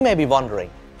You may be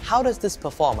wondering, how does this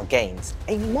perform against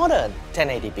a modern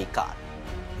 1080p card?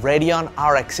 Radeon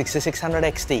RX 6600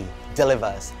 XT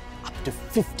delivers up to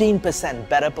 15%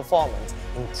 better performance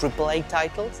in AAA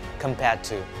titles compared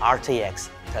to RTX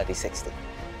 3060.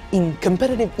 In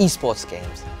competitive esports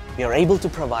games, we are able to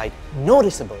provide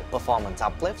noticeable performance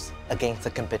uplifts against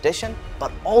the competition,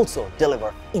 but also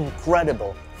deliver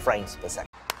incredible frames per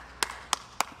second.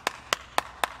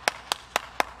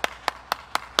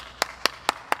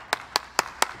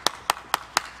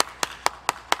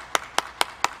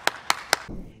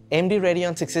 AMD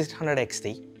Radeon 6600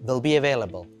 XT will be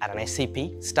available at an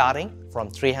SCP starting from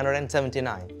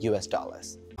 $379 US.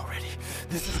 Already,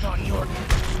 this is not your...